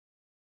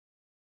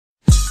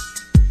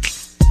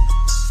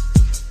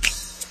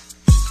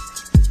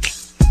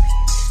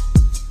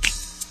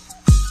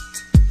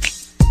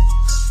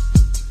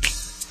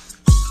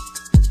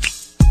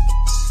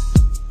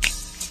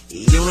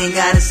ain't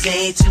gotta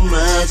say too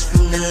much.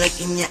 From the look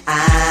in your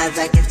eyes,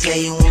 I can tell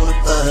you wanna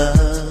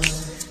fuck.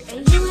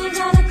 And you ain't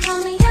gotta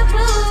call me a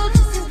boo,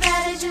 just as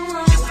bad as you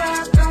wanna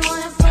fuck. I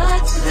wanna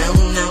fuck too.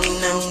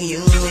 No,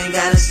 you ain't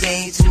gotta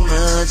say too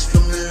much.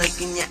 From the look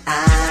in your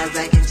eyes,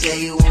 I can tell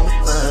you wanna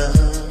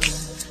fuck.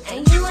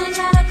 And you ain't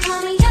gotta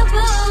call me a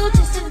boo,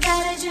 just as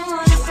bad as you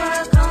wanna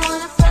fuck. I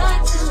wanna fuck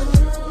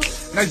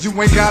too. Now you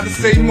ain't gotta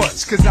say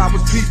much, cause I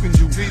was peeping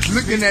you.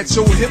 Looking at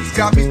your hips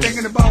got me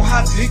thinking about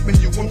how deep in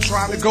you I'm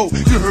trying to go.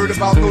 You heard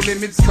about No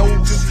Limit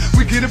Soldiers.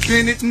 We get up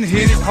in it and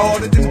hit it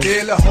harder than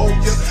barely hold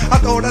you. I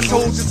thought I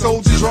told you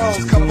soldier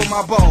draws cover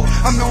my ball.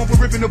 I'm known for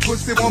ripping a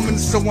pussy woman,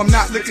 so I'm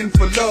not looking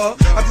for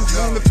love. I just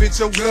wanna fit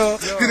your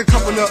glove, get a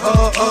couple of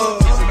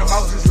and I'm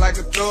out just like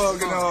a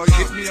thug. And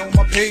hit me on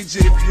my page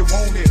if you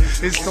want it.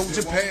 It's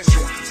Soldier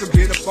Passion, so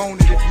get up on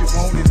it if you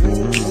want it.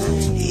 Ooh.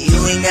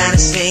 You ain't gotta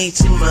say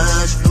too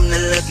much. From the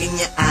look in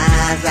your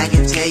eyes, I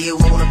can tell you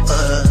wanna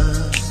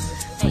fuck.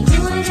 And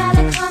you ain't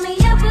gotta call me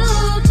a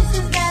boo, just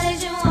as bad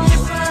as you wanna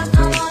fuck.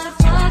 I wanna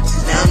fuck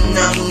too.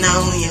 No,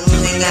 you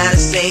ain't gotta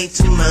say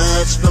too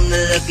much. From the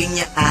look in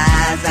your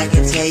eyes, I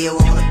can tell you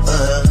wanna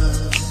fuck.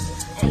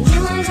 And you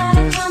ain't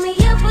gotta call me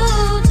a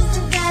boo, just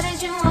as bad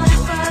as you wanna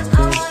fuck.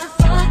 I wanna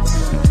fuck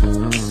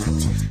too.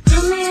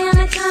 Put me on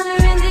the counter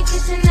in the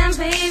kitchen and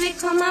baby,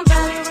 cool my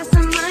body with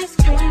some ice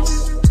cream.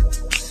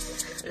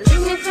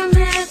 Lick me from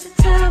head to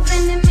toe,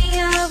 bending me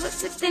over,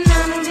 69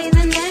 will be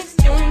the next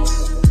thing.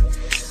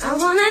 I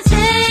wanna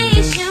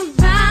taste your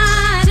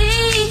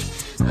body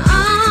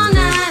all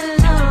night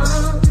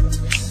long,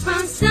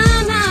 from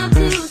sun up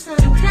to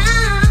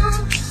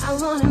sundown. I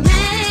wanna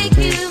make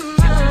you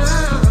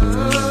mine.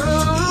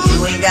 You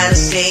ain't gotta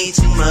say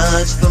too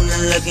much. From the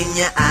look in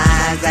your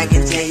eyes, I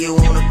can tell you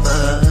wanna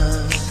fuck.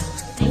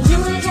 And you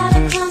ain't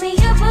gotta call me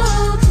a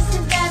boo, just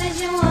as bad as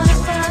you wanna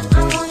fuck. I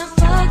wanna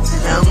fuck too.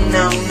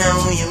 No,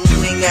 you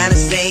ain't gotta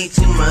say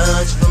too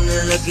much. From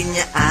the look in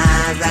your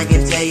eyes, I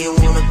can tell you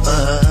wanna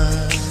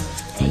fuck.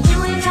 And you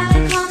ain't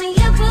gotta call me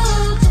a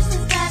boo, just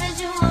as bad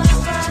as you wanna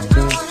fuck. I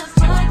wanna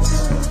fuck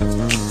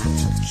too.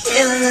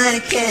 Killing like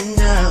a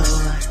candle,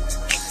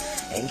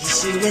 and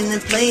kiss you in the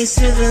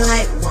places the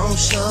light won't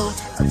show.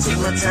 I'll take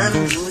my time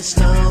and do it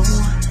slow.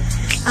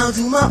 I'll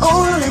do my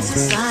own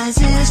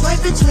exercises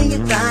right between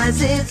your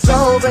thighs. It's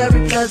all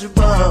very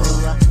pleasurable.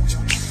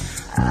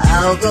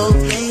 I'll go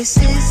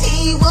places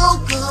he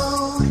won't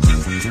go.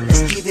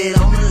 Let's keep it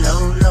on the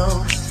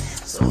low,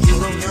 so he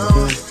won't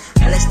know.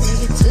 Let's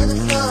take it to the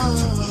floor.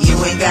 You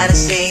ain't gotta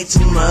say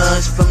too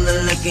much. From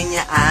the look in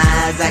your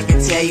eyes, I can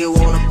tell you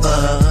wanna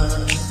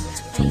fuck.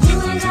 And you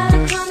ain't gotta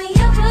call me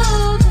a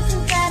boo, just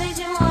as bad as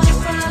you wanna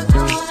fuck. I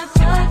wanna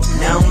fuck too.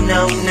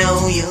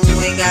 No, you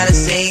ain't gotta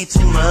say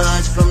too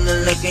much. From the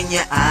look in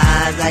your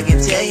eyes, I can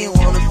tell you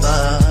wanna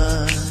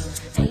fuck.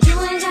 And you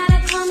ain't gotta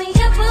call me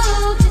a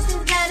boo, just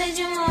as bad as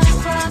you wanna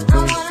fuck. I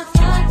wanna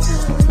fuck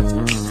too.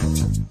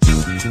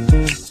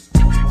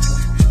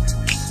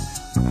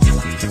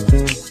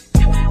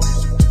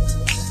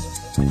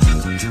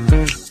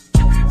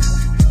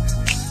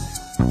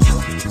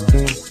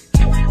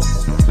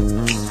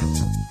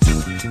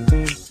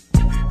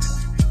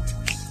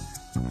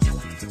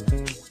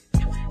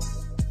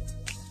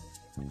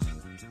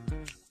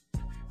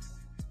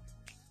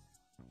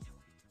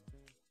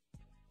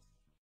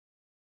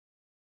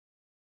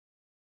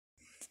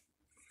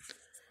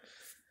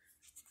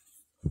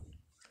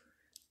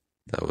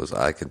 That was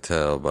I Can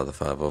Tell by the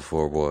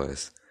 504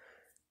 Boys.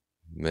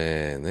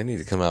 Man, they need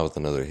to come out with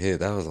another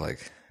hit. That was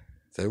like,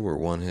 they were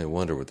one hit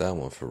wonder with that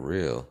one for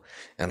real.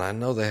 And I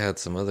know they had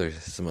some other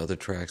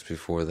tracks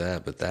before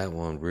that, but that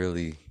one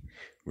really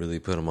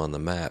put them on the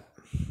map.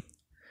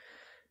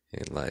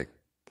 And like,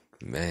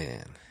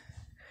 man,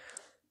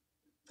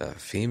 that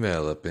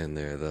female up in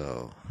there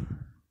though,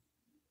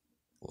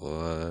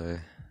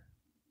 boy.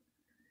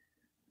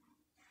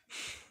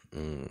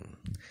 You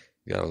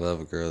gotta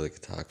love a girl that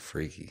can talk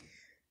freaky.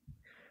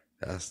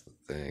 That's the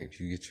thing. If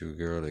you get you a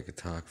girl that can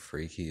talk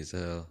freaky as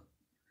hell,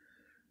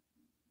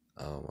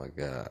 oh my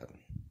God.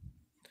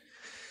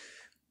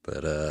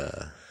 But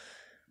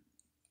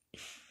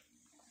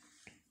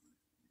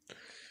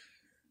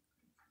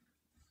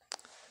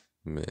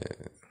man,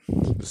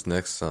 this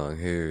next song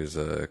here is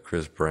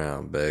Chris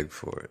Brown, Beg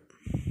for It.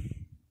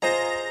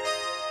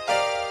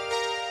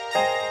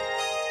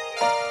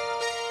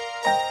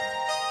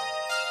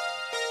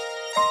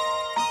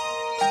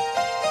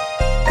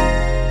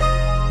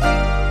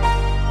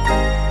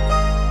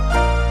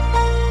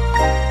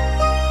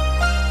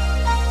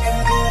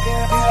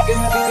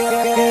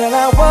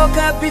 Woke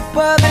up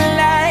before the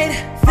light,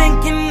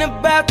 thinking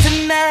about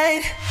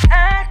tonight.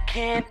 I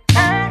can't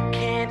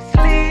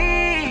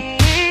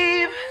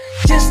sleep.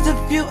 Just a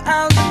few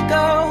hours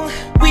ago,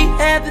 we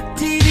had the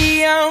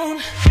TV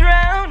on,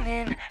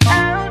 drowning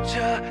out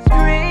your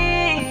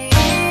screams.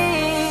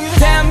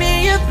 Tell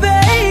me your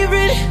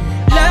favorite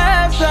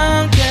love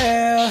song,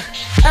 girl.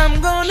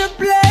 I'm gonna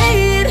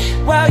play it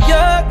while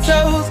your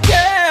toes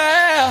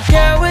curl.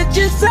 Girl, what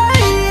you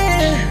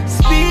saying?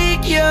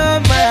 Speak your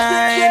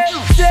mind.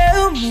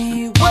 Tell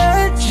me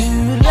what you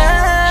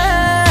like.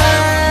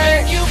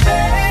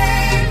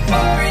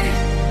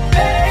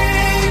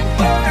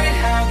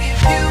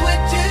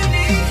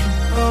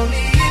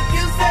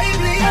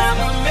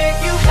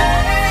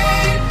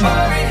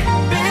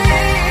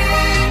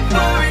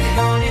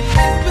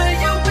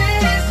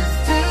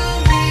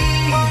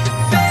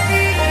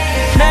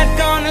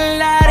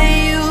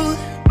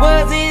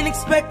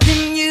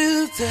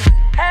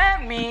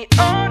 me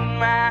on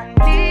my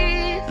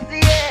knees,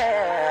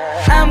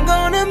 yeah. I'm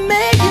gonna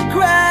make you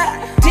cry,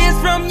 tears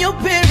from your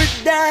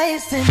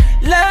paradise, and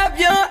love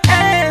your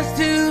ass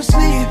to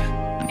sleep,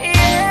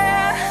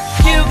 yeah.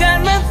 You got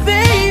my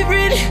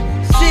favorite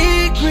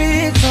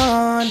secrets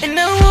on, and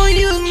I won't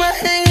use my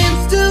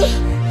hands to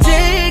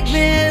take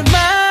them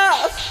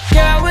off.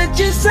 Girl, what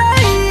you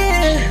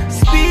saying?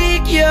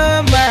 Speak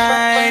your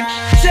mind.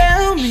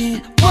 Tell me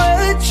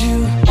what you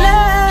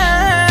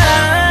like.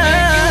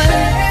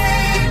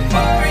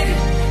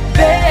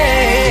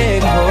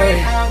 Beg for it.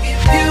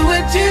 Do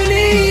what you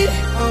need.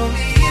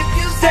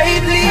 Say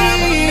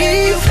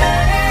please.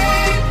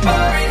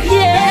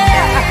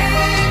 Yeah.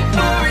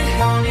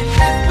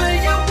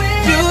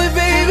 Do it,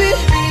 baby.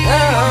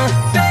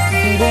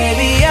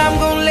 Baby, I'm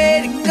gonna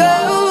let it go.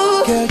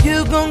 Girl, you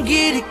gon'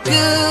 get it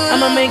good.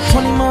 I'ma make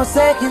 20 more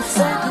seconds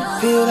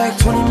feel like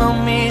 20 more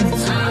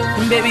minutes.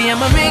 And baby,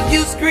 I'ma make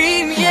you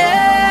scream,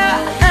 yeah.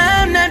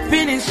 I'm not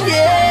finished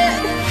yet.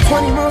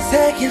 20 more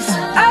seconds.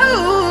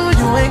 Oh,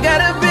 you ain't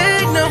gotta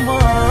beg no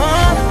more.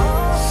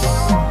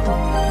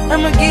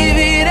 I'ma give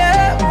it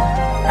up.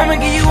 I'ma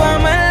give you all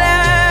my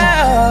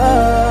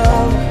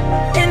love.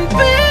 And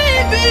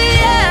baby,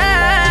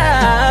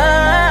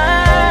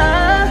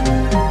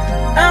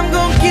 I'm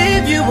gonna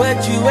give you what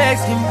you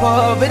asking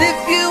for. But if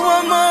you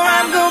want more,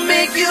 I'm gonna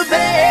make you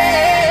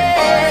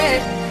beg.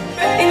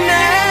 And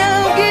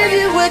I'll give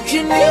you what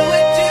you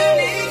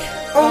need.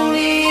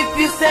 Only if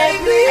you say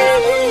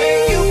please.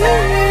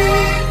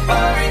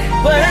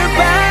 But her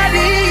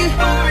body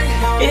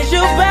is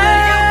your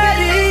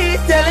body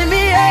telling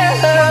me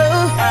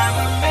oh.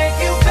 I'ma make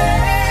you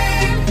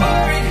beg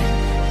for it,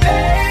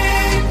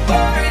 beg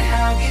for it.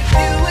 I'll give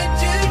you what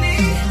you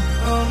need.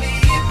 Only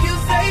if you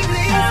say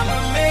please. I'ma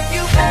make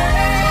you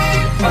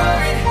beg for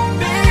it,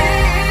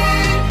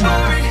 beg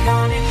for it.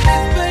 Only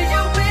whisper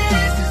your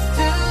wishes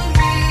to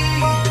me,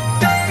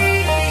 baby.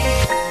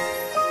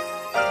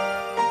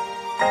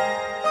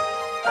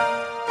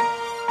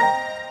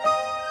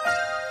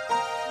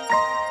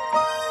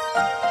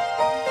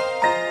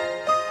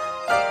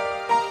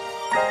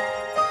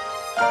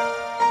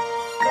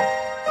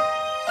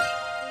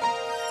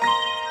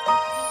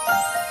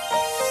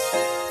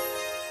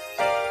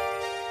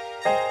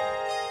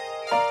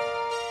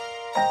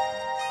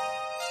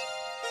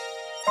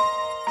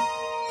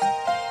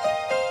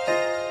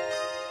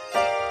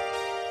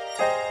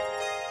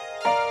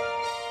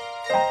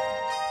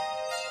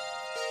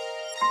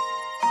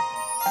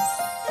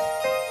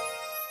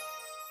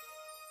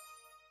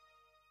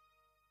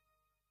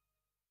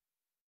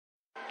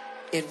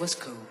 It was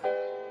cool.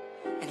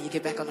 And then you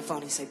get back on the phone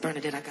and you say,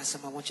 Bernadette, I got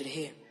something I want you to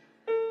hear.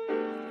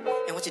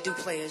 And what you do,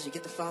 play, is you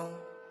get the phone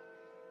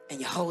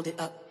and you hold it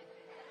up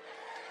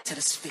to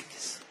the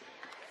speakers.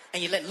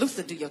 And you let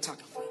Luther do your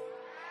talking for you.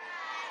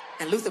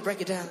 And Luther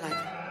break it down like,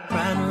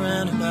 Riding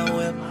around in my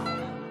whip,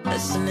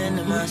 listening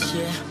to my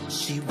shit.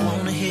 She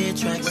wanna hear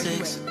track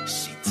 6.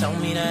 She told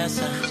me that's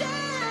her.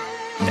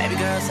 Baby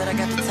girl said I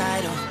got the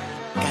title.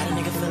 Got a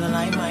nigga feeling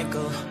like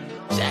Michael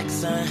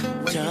Jackson,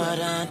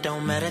 Jordan,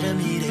 don't matter to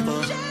me, they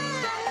both.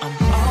 I'm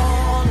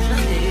all in her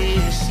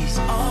head, she's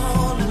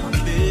all in my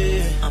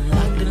bed. I'm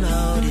locked and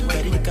loaded,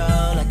 ready to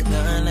go like a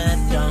gun at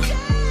dawn.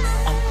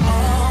 I'm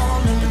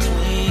all in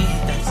between,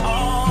 that's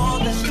all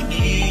that she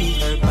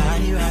needs. Her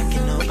body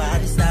rocking,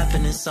 nobody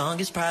stopping, this song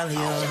is probably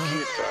yours.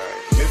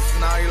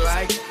 Listen how you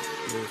like it.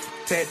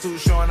 Tattoo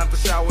showing out the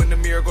shower in the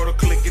mirror, go to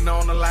clicking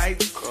on the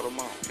lights. Cut 'em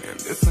on. And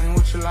this ain't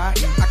what you like.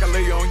 I can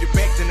lay you on your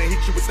back, then I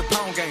hit you with the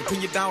pound game. Pin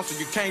you down so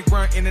you can't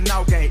run in and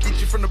out game. Eat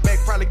you from the back,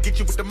 probably get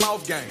you with the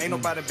mouth game. Ain't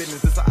nobody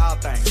business, it's an all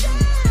thing.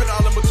 Put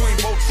all in between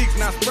both cheeks,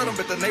 now spread them,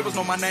 but the neighbors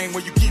know my name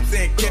when you keep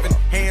saying Kevin.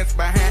 Hands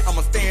behind,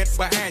 I'ma stand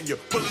behind you.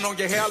 Pulling on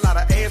your hair, lot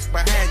of ass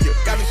behind you.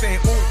 Got me saying,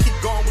 ooh, keep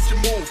going with your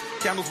move.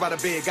 Candles by the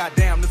bed,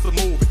 goddamn, this a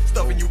movie.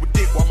 Stuffing you with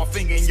dick while my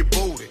finger in your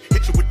booty.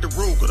 Hit you with the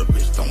rule, cause the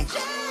bitch don't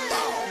go.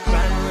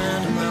 Riding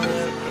around in my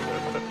whip,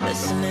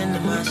 listening to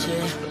my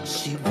shit.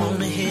 She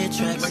wanna hear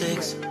track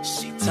 6.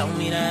 She told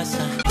me that's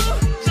her.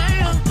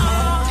 I'm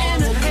all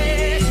in her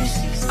head,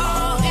 she's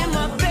all in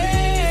my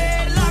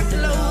bed. Locked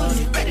and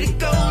loaded, ready to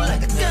go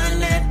like a gun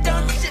that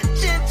done.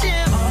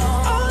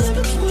 All in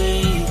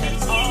between,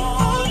 that's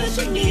all that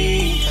she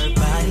needs. Her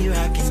body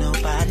rocking,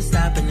 nobody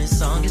stopping. This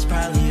song is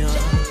probably yours.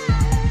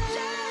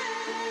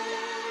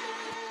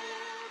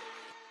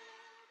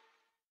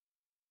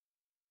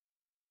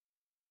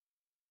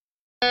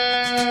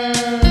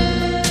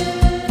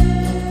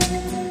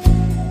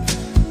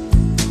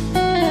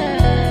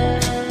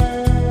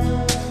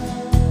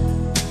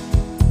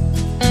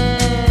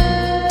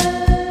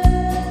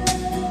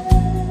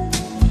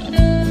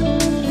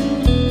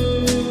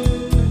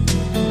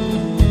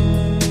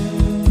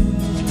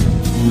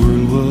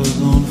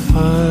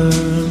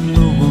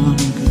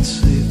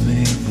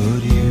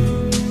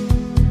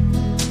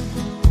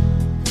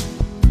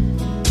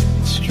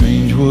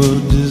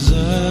 What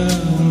desire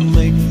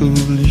make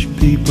foolish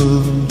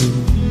people do.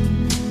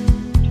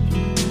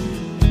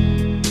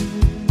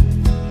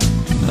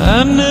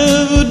 I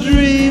never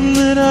dreamed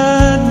that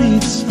I'd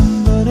meet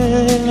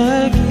somebody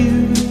like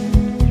you.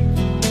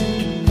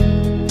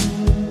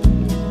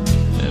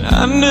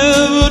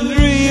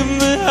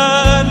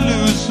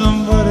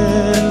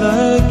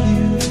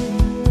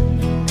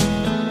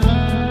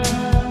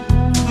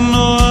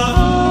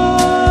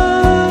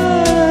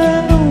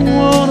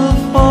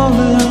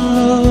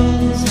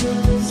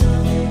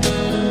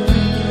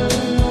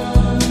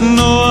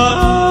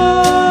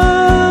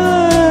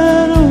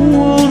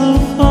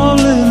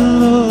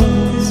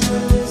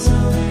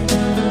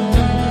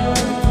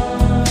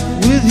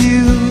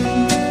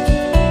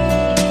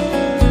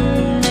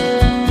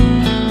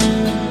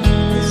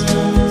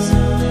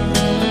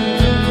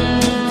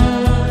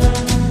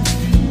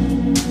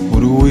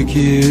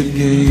 wicked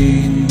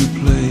game to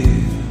play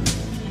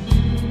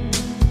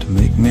to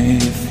make me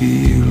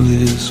feel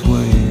this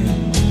way.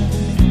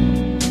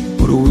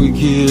 What a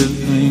wicked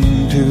thing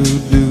to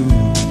do,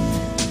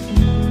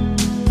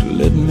 to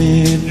let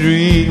me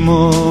dream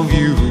of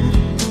you.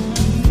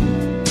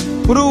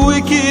 What a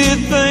wicked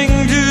thing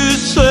to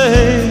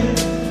say,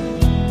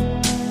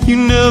 you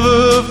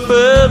never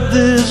felt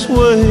this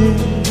way.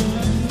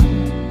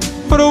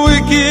 What a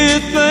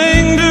wicked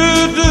thing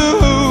to do,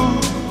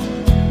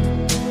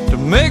 to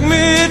make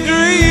me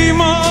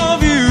dream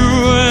of you.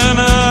 And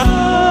I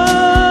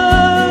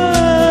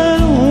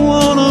don't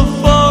wanna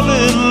fall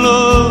in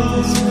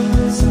love.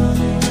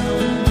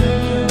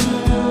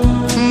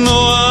 No,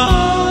 I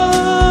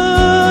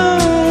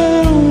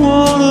don't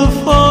wanna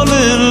fall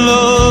in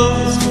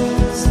love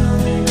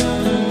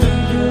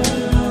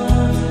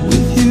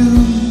with you.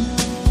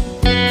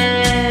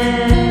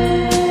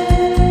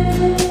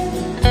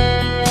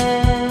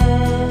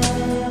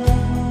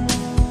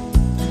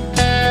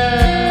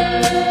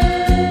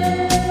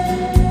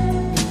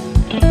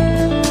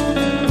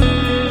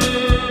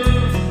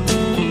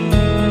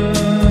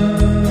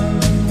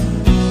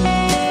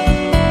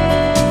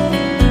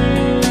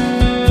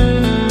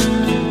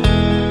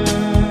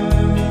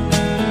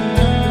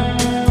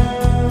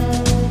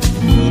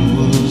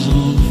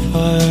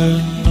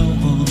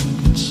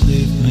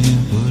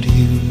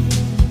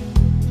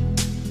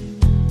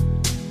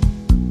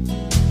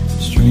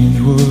 Strange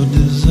what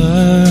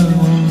desire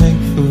will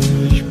make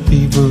foolish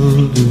people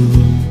do.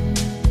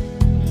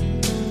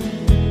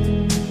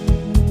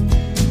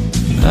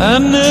 I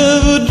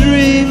never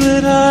dreamed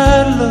that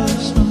I'd love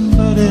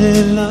somebody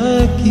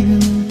like you.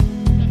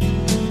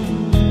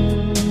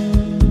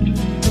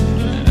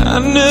 I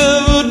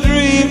never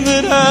dreamed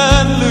that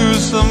I'd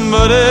lose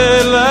somebody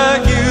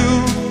like you.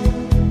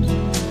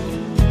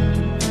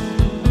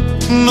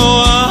 No,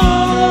 I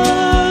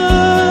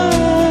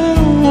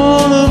don't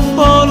wanna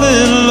fall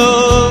in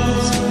love.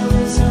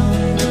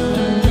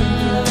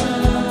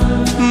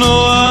 No,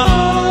 I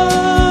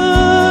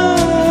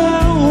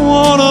don't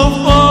wanna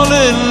fall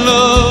in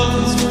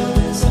love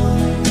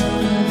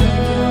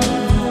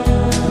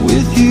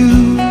with you.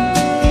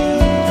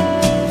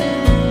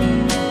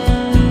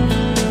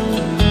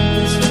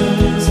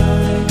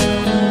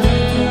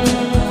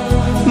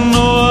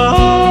 No,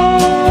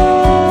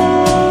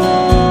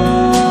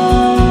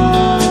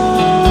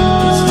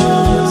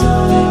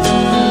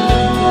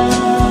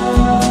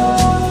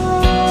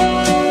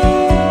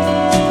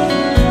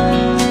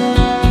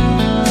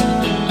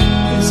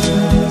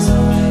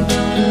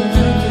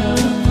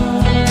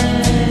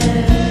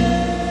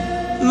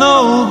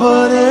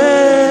 nobody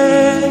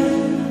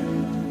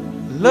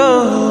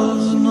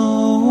loves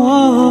no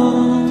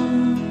one.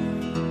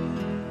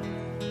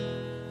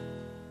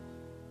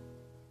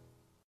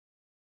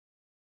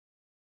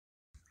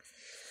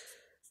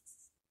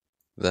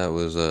 That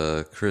was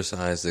Chris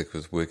Isaac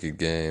with Wicked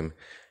Game.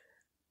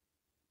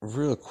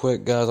 Real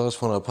quick, guys, I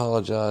just want to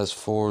apologize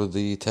for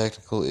the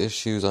technical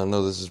issues. I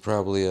know this is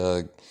probably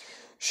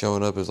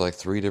showing up as like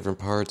 3 different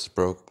parts,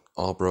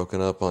 all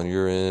broken up on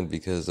your end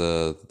because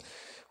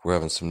we're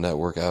having some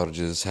network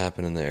outages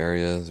happen in the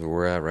area where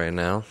we're at right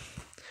now.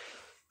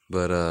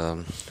 But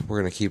we're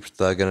going to keep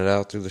thugging it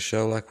out through the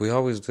show like we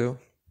always do.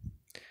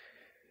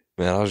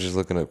 Man, I was just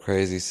looking up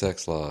crazy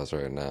sex laws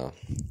right now.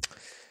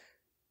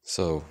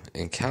 So,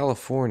 in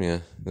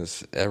California,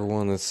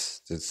 everyone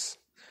that's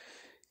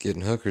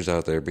getting hookers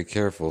out there, be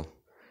careful.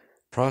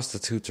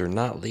 Prostitutes are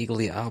not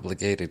legally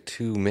obligated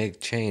to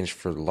make change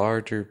for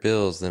larger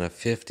bills than a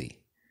 50.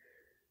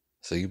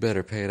 So you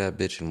better pay that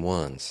bitch in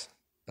ones.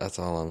 That's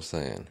all I'm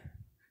saying.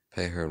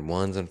 Pay her in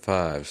ones and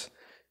fives.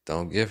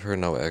 Don't give her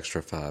no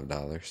extra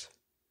 $5.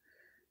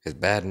 It's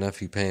bad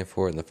enough you paying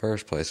for it in the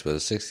first place, but a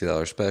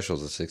 $60 special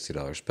is a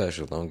 $60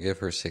 special. Don't give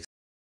her $60